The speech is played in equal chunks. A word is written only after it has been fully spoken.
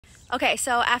Okay,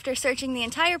 so after searching the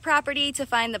entire property to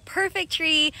find the perfect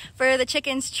tree for the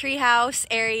chickens' treehouse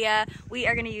area, we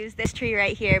are gonna use this tree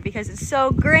right here because it's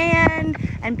so grand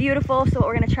and beautiful. So what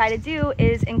we're gonna try to do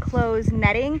is enclose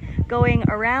netting going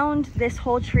around this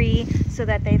whole tree so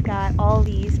that they've got all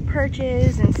these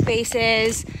perches and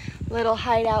spaces, little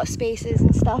hideout spaces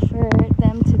and stuff for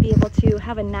them to be able to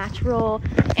have a natural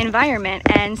environment.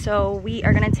 And so we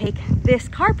are gonna take this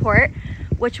carport,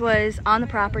 which was on the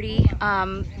property,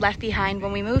 left behind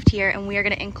when we moved here, and we are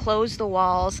gonna enclose the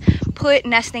walls, put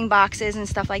nesting boxes and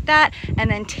stuff like that,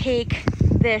 and then take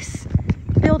this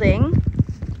building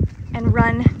and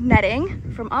run netting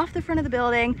from off the front of the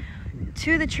building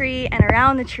to the tree and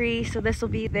around the tree. So this will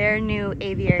be their new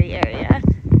aviary area.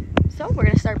 So we're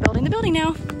gonna start building the building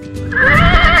now.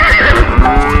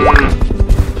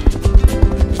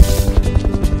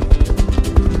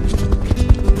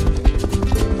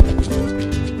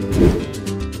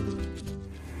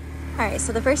 All right,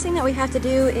 so the first thing that we have to do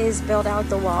is build out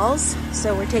the walls.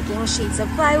 So we're taking sheets of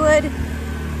plywood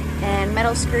and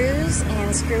metal screws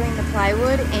and screwing the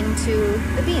plywood into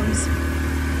the beams.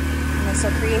 And this will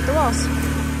create the walls.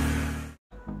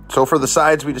 So for the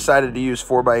sides, we decided to use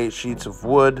 4x8 sheets of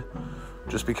wood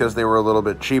just because they were a little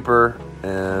bit cheaper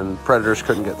and predators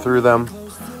couldn't get through them.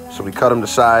 So we cut them to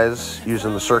size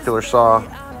using the circular saw.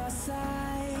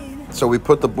 So we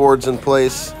put the boards in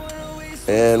place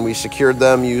and we secured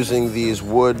them using these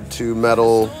wood to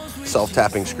metal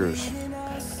self-tapping screws.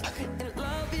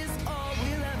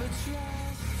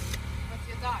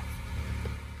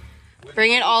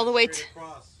 Bring it all the way to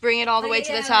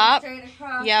the top.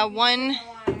 Yeah, one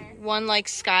like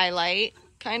skylight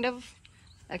kind of,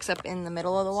 except in the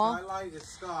middle of the wall.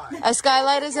 A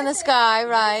skylight is in the sky,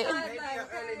 right?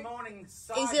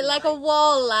 Is it like a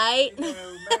wall light? Maybe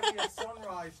a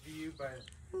sunrise view, but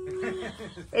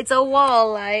It's a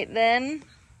wall light then.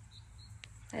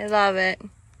 I love it.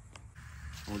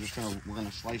 We're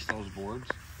gonna slice those boards,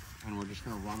 and we're just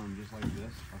gonna run them just like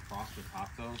this across the top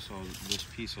though. So this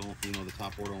piece will, the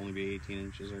top board will only be 18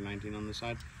 inches or 19 on this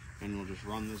side, and we'll just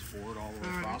run this board all the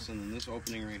way across, and then this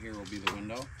opening right here will be the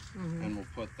window, and we'll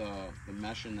put the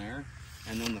mesh in there,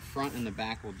 and then the front and the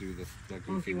back will do the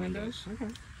goofy windows.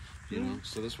 Okay.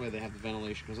 So this way they have the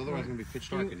ventilation, because otherwise it's gonna be pitch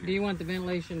dark in here. Do you want the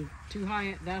ventilation too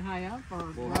high, that high up, or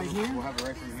We'll right here? We'll have it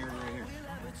right from here to right here.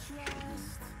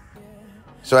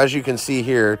 So as you can see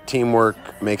here, teamwork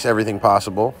makes everything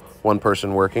possible. One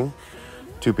person working,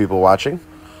 two people watching.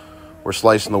 We're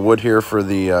slicing the wood here for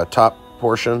the top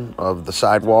portion of the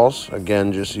side walls.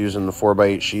 Again, just using the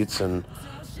 4x8 sheets and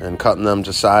cutting them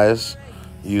to size,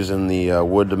 using the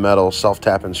wood to metal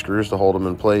self-tapping screws to hold them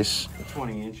in place.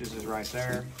 20 inches is right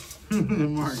there.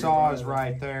 Saw is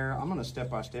right there. I'm gonna step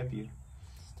by step you.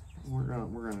 We're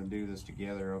gonna do this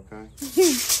together, okay?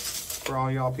 For all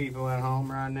y'all people at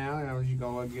home right now, you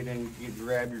go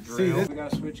grab your drill. We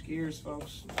gotta switch gears,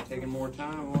 folks. Taking more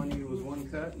time on you was one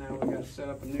cut. Now we gotta set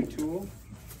up a new tool.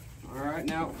 All right,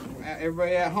 now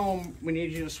everybody at home, we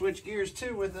need you to switch gears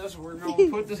too with us. We're gonna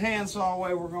put this handsaw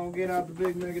away. We're gonna get out the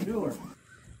big mega dueler. All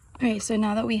right, so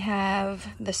now that we have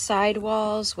the side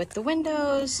walls with the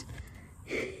windows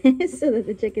so that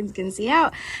the chickens can see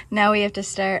out, now we have to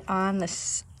start on the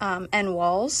end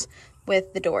walls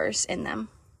with the doors in them.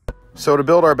 So to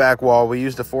build our back wall, we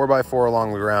used a 4x4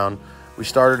 along the ground. We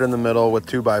started in the middle with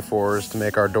 2x4s to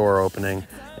make our door opening,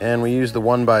 and we used the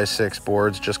 1x6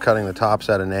 boards, just cutting the tops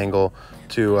at an angle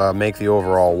to make the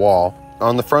overall wall.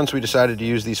 On the fronts, we decided to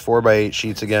use these 4x8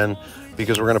 sheets again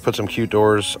because we're going to put some cute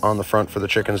doors on the front for the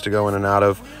chickens to go in and out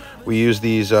of. We used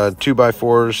these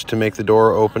 2x4s to make the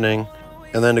door opening,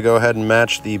 and then to go ahead and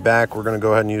match the back, we're going to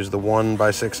go ahead and use the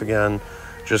 1x6 again,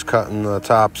 just cutting the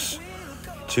tops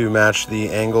to match the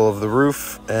angle of the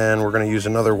roof, and we're going to use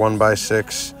another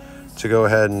 1x6 to go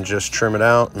ahead and just trim it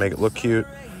out, make it look cute.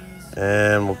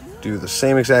 And we'll do the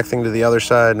same exact thing to the other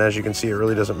side, and as you can see, it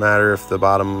really doesn't matter if the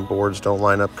bottom boards don't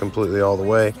line up completely all the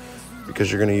way, because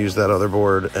you're going to use that other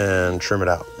board and trim it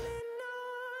out.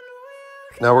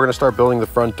 Now we're going to start building the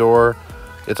front door.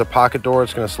 It's a pocket door.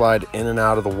 It's going to slide in and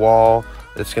out of the wall.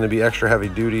 It's going to be extra heavy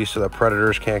duty so that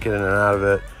predators can't get in and out of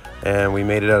it. And we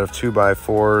made it out of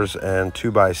 2x4s and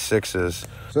 2x6s.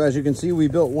 So as you can see, we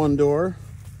built one door.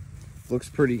 Looks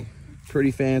pretty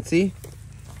fancy.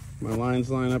 My lines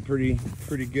line up pretty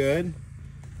good.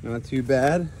 Not too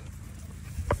bad.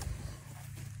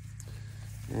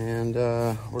 And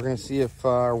we're gonna see if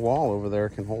our wall over there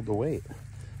can hold the weight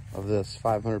of this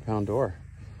 500-pound door.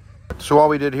 So all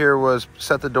we did here was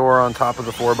set the door on top of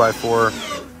the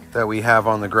 4x4 that we have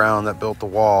on the ground that built the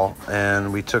wall,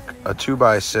 and we took a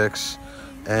 2x6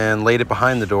 and laid it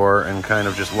behind the door and kind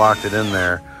of just locked it in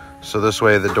there So this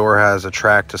way the door has a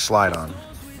track to slide on.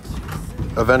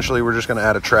 Eventually we're just going to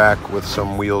add a track with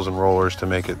some wheels and rollers to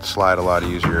make it slide a lot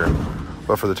easier.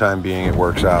 But for the time being it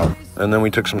works out. And then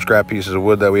we took some scrap pieces of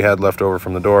wood that we had left over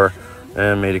from the door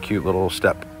and made a cute little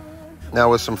step.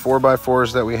 Now with some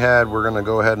 4x4s that we had, we're going to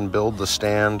go ahead and build the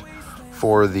stand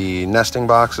for the nesting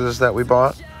boxes that we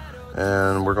bought.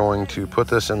 And we're going to put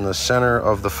this in the center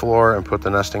of the floor and put the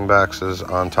nesting boxes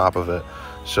on top of it.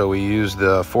 So we use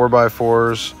the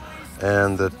 4x4s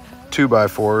and the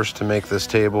 2x4s to make this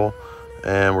table,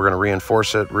 and we're going to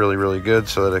reinforce it really good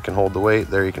so that it can hold the weight.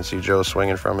 There you can see Joe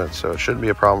swinging from it, so it shouldn't be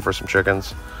a problem for some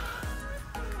chickens.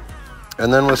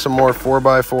 And then with some more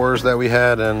 4x4s that we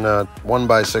had and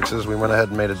 1x6s, we went ahead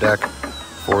and made a deck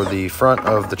for the front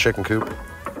of the chicken coop.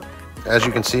 As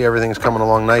you can see, everything's coming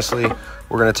along nicely.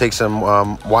 We're going to take some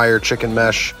wire chicken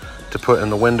mesh to put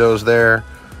in the windows there.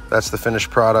 That's the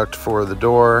finished product for the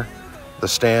door. The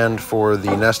stand for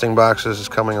the nesting boxes is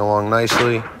coming along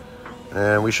nicely,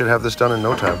 and we should have this done in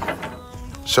no time.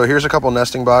 So here's a couple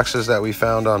nesting boxes that we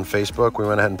found on Facebook. We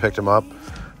went ahead and picked them up.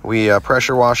 We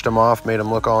pressure washed them off, made them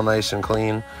look all nice and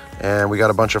clean, and we got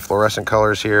a bunch of fluorescent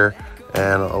colors here,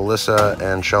 and Alyssa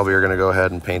and Shelby are going to go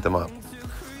ahead and paint them up.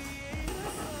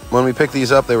 When we picked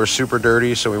these up, they were super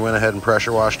dirty, so we went ahead and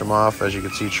pressure washed them off. As you can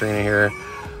see Trina here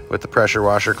with the pressure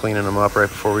washer cleaning them up right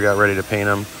before we got ready to paint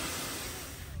them.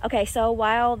 Okay, so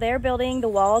while they're building the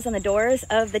walls and the doors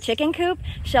of the chicken coop,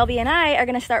 Shelby and I are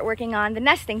gonna start working on the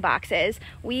nesting boxes.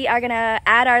 We are gonna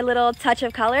add our little touch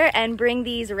of color and bring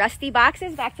these rusty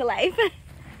boxes back to life.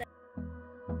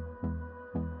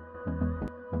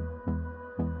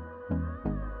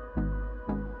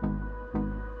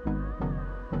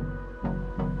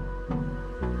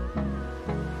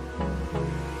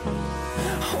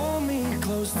 Hold me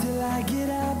close till I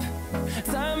get up.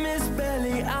 Time is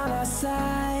barely on our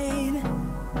side.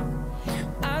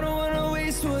 I don't wanna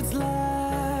waste what's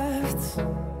left.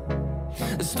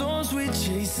 The storms we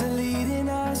chase are leading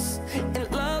us,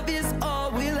 and love is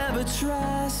all we'll ever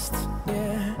trust.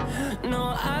 Yeah,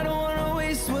 no, I don't wanna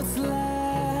waste what's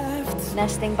left.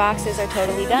 Nesting boxes are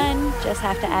totally done. Just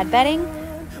have to add bedding.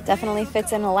 Definitely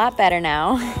fits in a lot better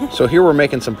now. So here we're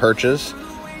making some perches.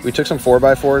 We took some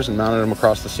 4x4s and mounted them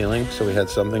across the ceiling so we had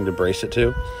something to brace it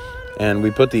to. And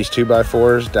we put these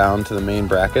 2x4s down to the main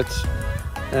brackets.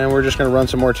 And we're just going to run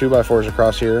some more 2x4s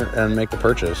across here and make the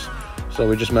perches. So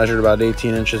we just measured about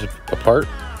 18 inches apart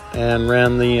and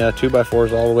ran the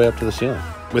 2x4s all the way up to the ceiling.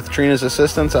 With Trina's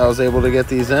assistance, I was able to get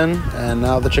these in, and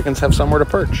now the chickens have somewhere to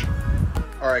perch.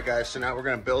 All right, guys, so now we're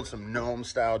going to build some gnome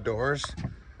style doors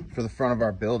for the front of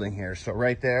our building here. So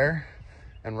right there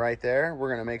and right there, we're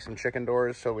gonna make some chicken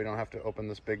doors so we don't have to open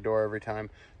this big door every time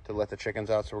to let the chickens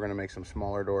out. So we're gonna make some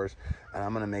smaller doors, and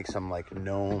I'm gonna make some like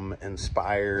gnome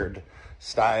inspired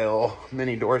style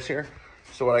mini doors here.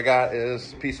 So what I got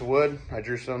is a piece of wood. I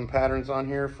drew some patterns on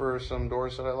here for some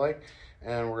doors that I like,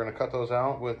 and we're gonna cut those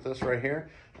out with this right here.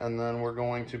 And then we're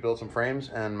going to build some frames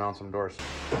and mount some doors.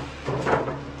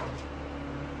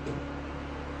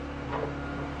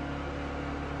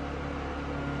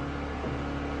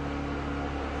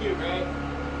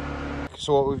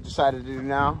 So what we've decided to do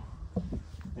now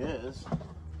is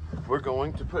we're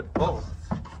going to put both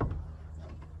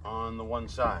on the one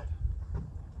side.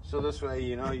 So this way,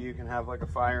 you know, you can have like a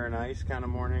fire and ice kind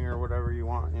of morning or whatever you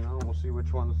want, you know. We'll see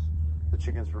which ones the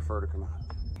chickens prefer to come out.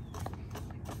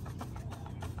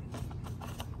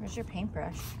 Where's your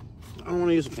paintbrush? I don't want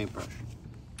to use a paintbrush.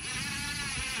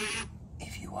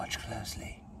 If you watch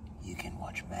closely, you can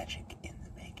watch magic in the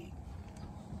making.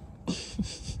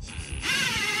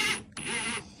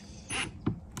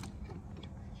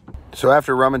 So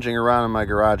after rummaging around in my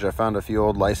garage, I found a few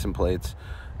old license plates,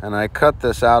 and I cut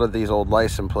this out of these old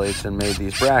license plates and made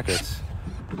these brackets.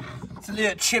 It's a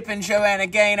little Chip and Joanna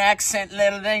Gain accent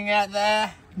little thing out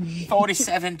there.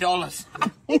 $47.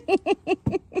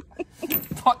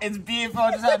 It's beautiful,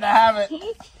 I just had to have it.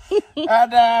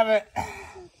 Had to have it.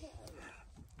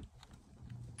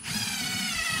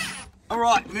 All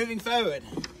right, moving forward.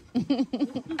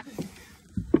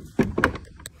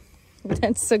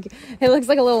 That's so cute. It looks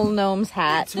like a little gnome's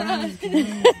hat. Again, if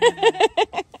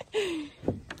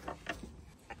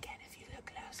you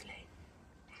look closely.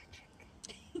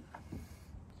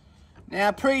 Now,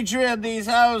 I pre-drilled these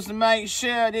holes to make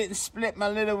sure I didn't split my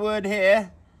little wood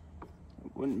here.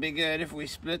 It wouldn't be good if we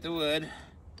split the wood.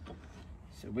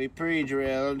 So we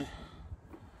pre-drilled,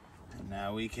 and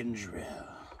now we can drill.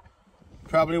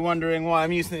 Probably wondering why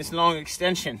I'm using this long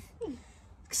extension.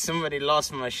 Somebody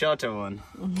lost my shorter one.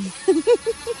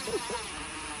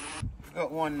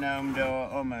 Got one gnome door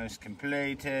almost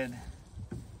completed.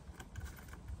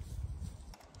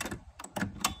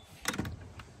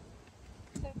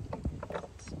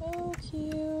 So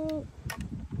cute.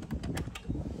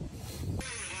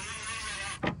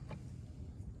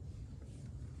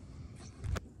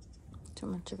 Too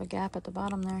much of a gap at the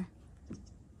bottom there.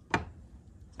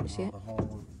 You see it?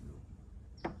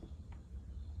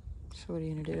 So what are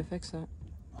you gonna do to fix that?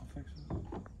 I'll fix it.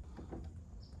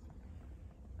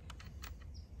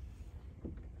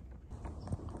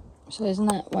 So isn't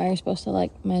that why you're supposed to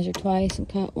like measure twice and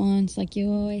cut once, like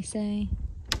you always say?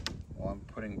 Well, I'm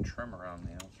putting trim around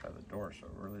the outside of the door, so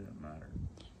it really doesn't matter.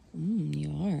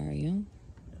 You are you?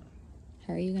 Yeah.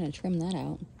 How are you gonna trim that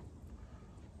out?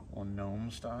 Well, gnome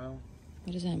style.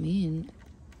 What does that mean?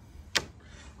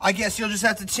 I guess you'll just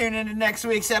have to tune into next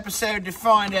week's episode to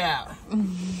find out.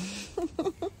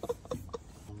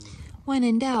 When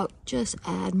in doubt, just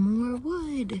add more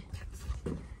wood.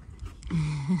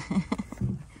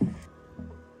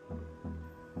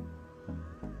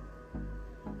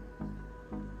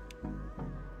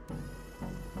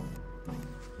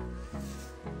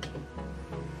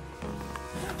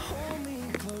 Hold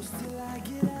me close till I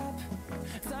get up.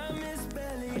 Time is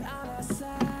barely on our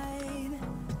side.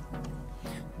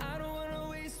 I don't wanna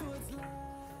waste what's left.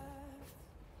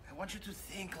 I want you to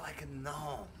think like a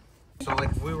gnome. So,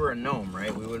 like, if we were a gnome,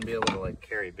 right, we wouldn't be able to, like,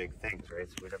 carry big things, right?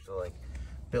 So we'd have to, like,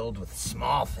 build with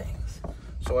small things.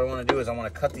 So what I want to do is I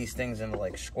want to cut these things into,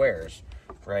 like, squares,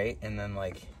 right? And then,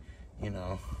 like, you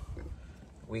know,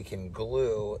 we can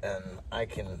glue and I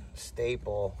can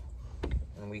staple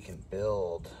and we can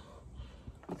build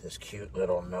this cute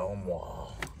little gnome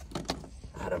wall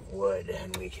out of wood,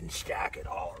 and we can stack it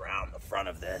all around the front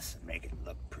of this and make it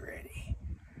look pretty.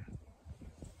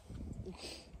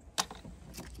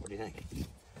 What do you think?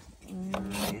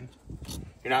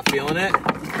 You're not feeling it?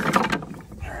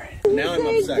 Alright. Now I'm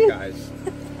upset, guys.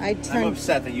 I'm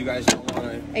upset that you guys don't want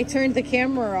to I turned the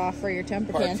camera off for your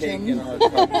temper partake in tantrum.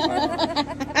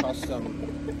 our custom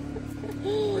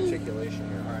articulation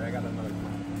here. Alright, I got another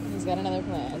plan. He's got another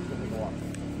plan.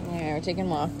 Yeah, we're taking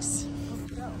walks.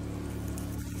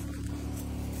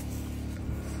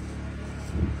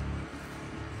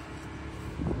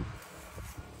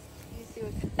 You see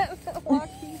what walk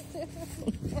he's doing?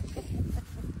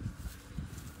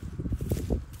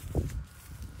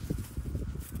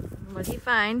 What'd he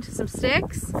find? Some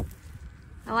sticks?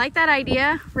 I like that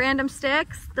idea. Random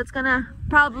sticks. That's gonna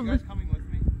probably. Are you guys coming with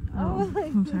me? Oh,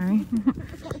 I'm sorry.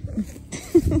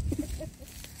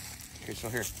 Okay, so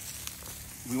here.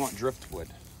 We want driftwood.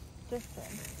 Driftwood.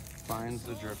 Find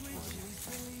the driftwood.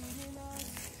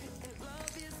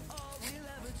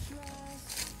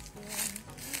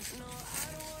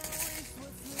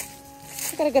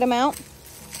 I got a good amount.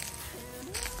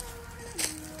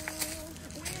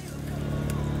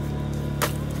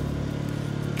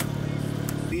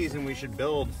 These, and we should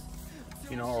build,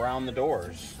 you know, around the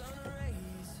doors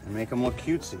and make them look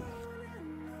cutesy.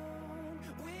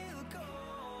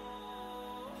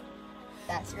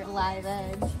 That's your live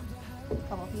edge. A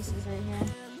couple pieces right here.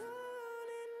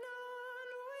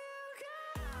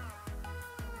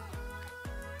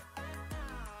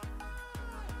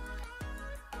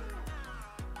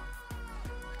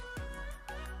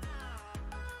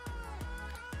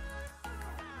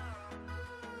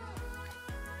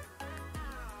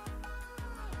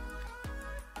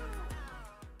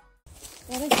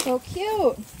 That is so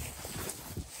cute.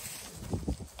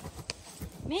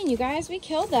 Man, you guys, we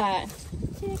killed that.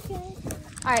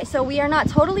 All right, so we are not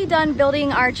totally done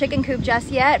building our chicken coop just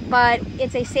yet, but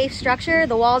it's a safe structure.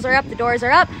 The walls are up, the doors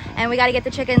are up, and we got to get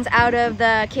the chickens out of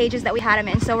the cages that we had them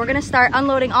in. So we're gonna start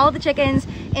unloading all of the chickens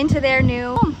into their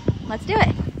new home. Let's do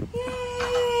it. Yay!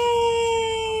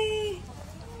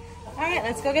 All right,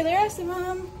 let's go get the rest of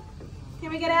them.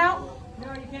 Can we get out?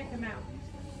 No, you can't come out.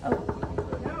 Oh.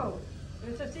 No,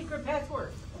 it's a secret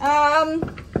password.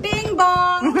 Bing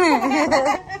bong.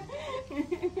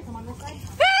 Come on this side.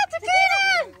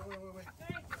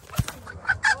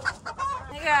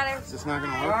 I got it. Is this not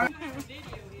gonna work?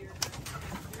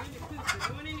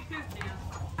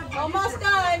 Almost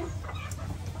done.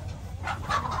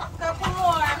 Couple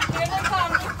more. Here they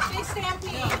come. Big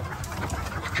stampede.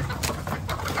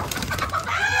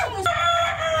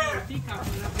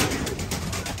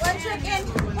 One chicken.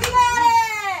 We got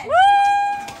it. Woo!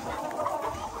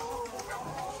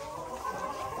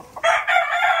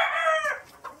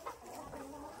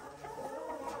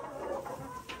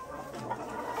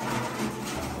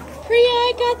 Priya,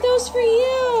 I got those for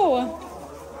you.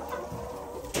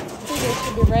 I think they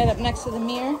should be right up next to the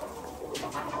mirror.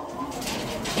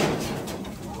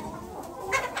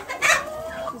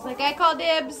 She's like, I call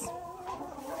dibs.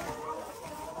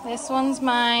 This one's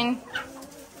mine.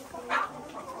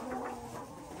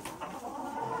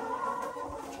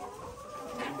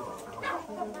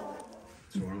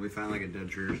 we find like a dead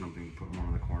tree or something, put them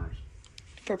on the corners.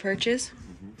 For perches?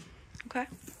 Okay.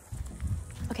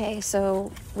 Okay,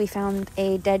 so we found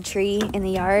a dead tree in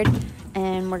the yard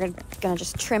and we're gonna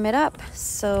just trim it up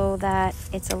so that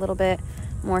it's a little bit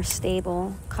more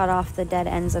stable. Cut off the dead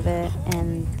ends of it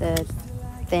and the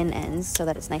thin ends so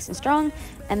that it's nice and strong.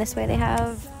 And this way they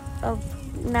have a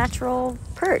natural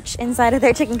perch inside of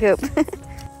their chicken coop.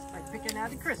 Like picking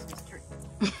out a Christmas tree.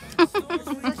 This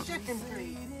is a chicken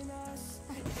tree.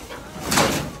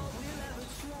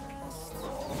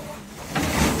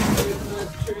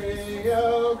 Christmas tree,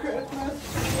 oh Christmas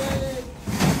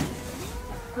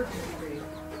tree.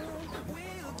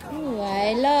 Ooh,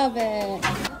 I love it.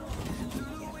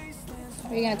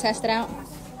 Are you gonna test it out?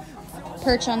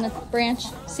 Perch on the branch,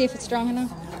 see if it's strong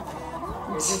enough.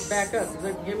 You just back up.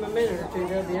 Give them a minute or two,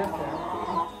 they'll be up there.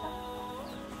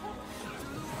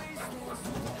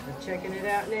 We're checking it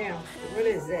out now. What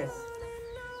is this?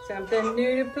 Something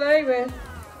new to play with.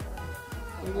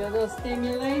 Give you a little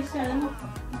stimulation.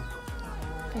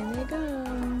 There they go.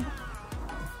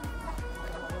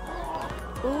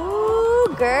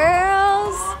 Ooh,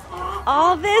 girls,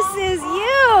 all this is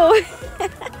you.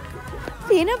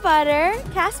 Peanut butter.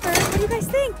 Casper, what do you guys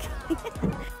think?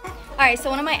 All right, so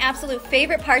one of my absolute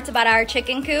favorite parts about our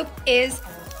chicken coop is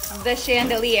the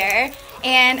chandelier.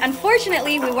 And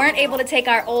unfortunately, we weren't able to take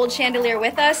our old chandelier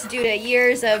with us due to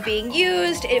years of being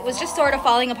used. It was just sort of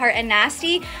falling apart and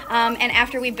nasty. And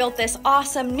after we built this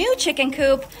awesome new chicken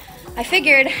coop, I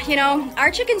figured, you know, our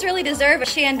chickens really deserve a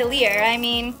chandelier. I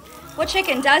mean, what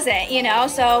chicken doesn't, you know?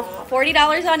 So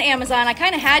 $40 on Amazon, I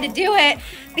kind of had to do it.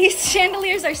 These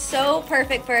chandeliers are so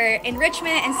perfect for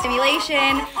enrichment and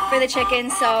stimulation for the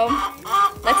chickens, so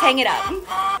let's hang it up.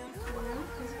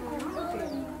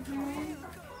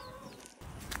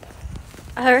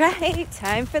 All right,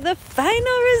 time for the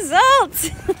final results.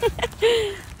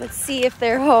 Let's see if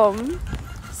they're home.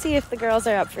 See if the girls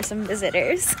are up for some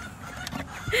visitors.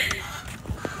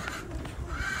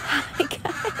 Hi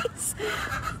guys.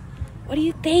 What do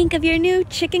you think of your new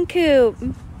chicken coop?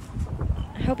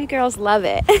 I hope you girls love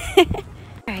it. All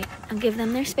right, I'll give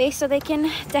them their space so they can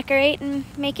decorate and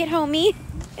make it homey.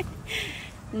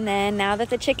 And then now that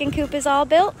the chicken coop is all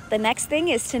built, the next thing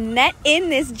is to net in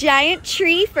this giant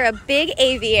tree for a big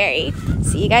aviary.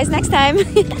 See you guys next time.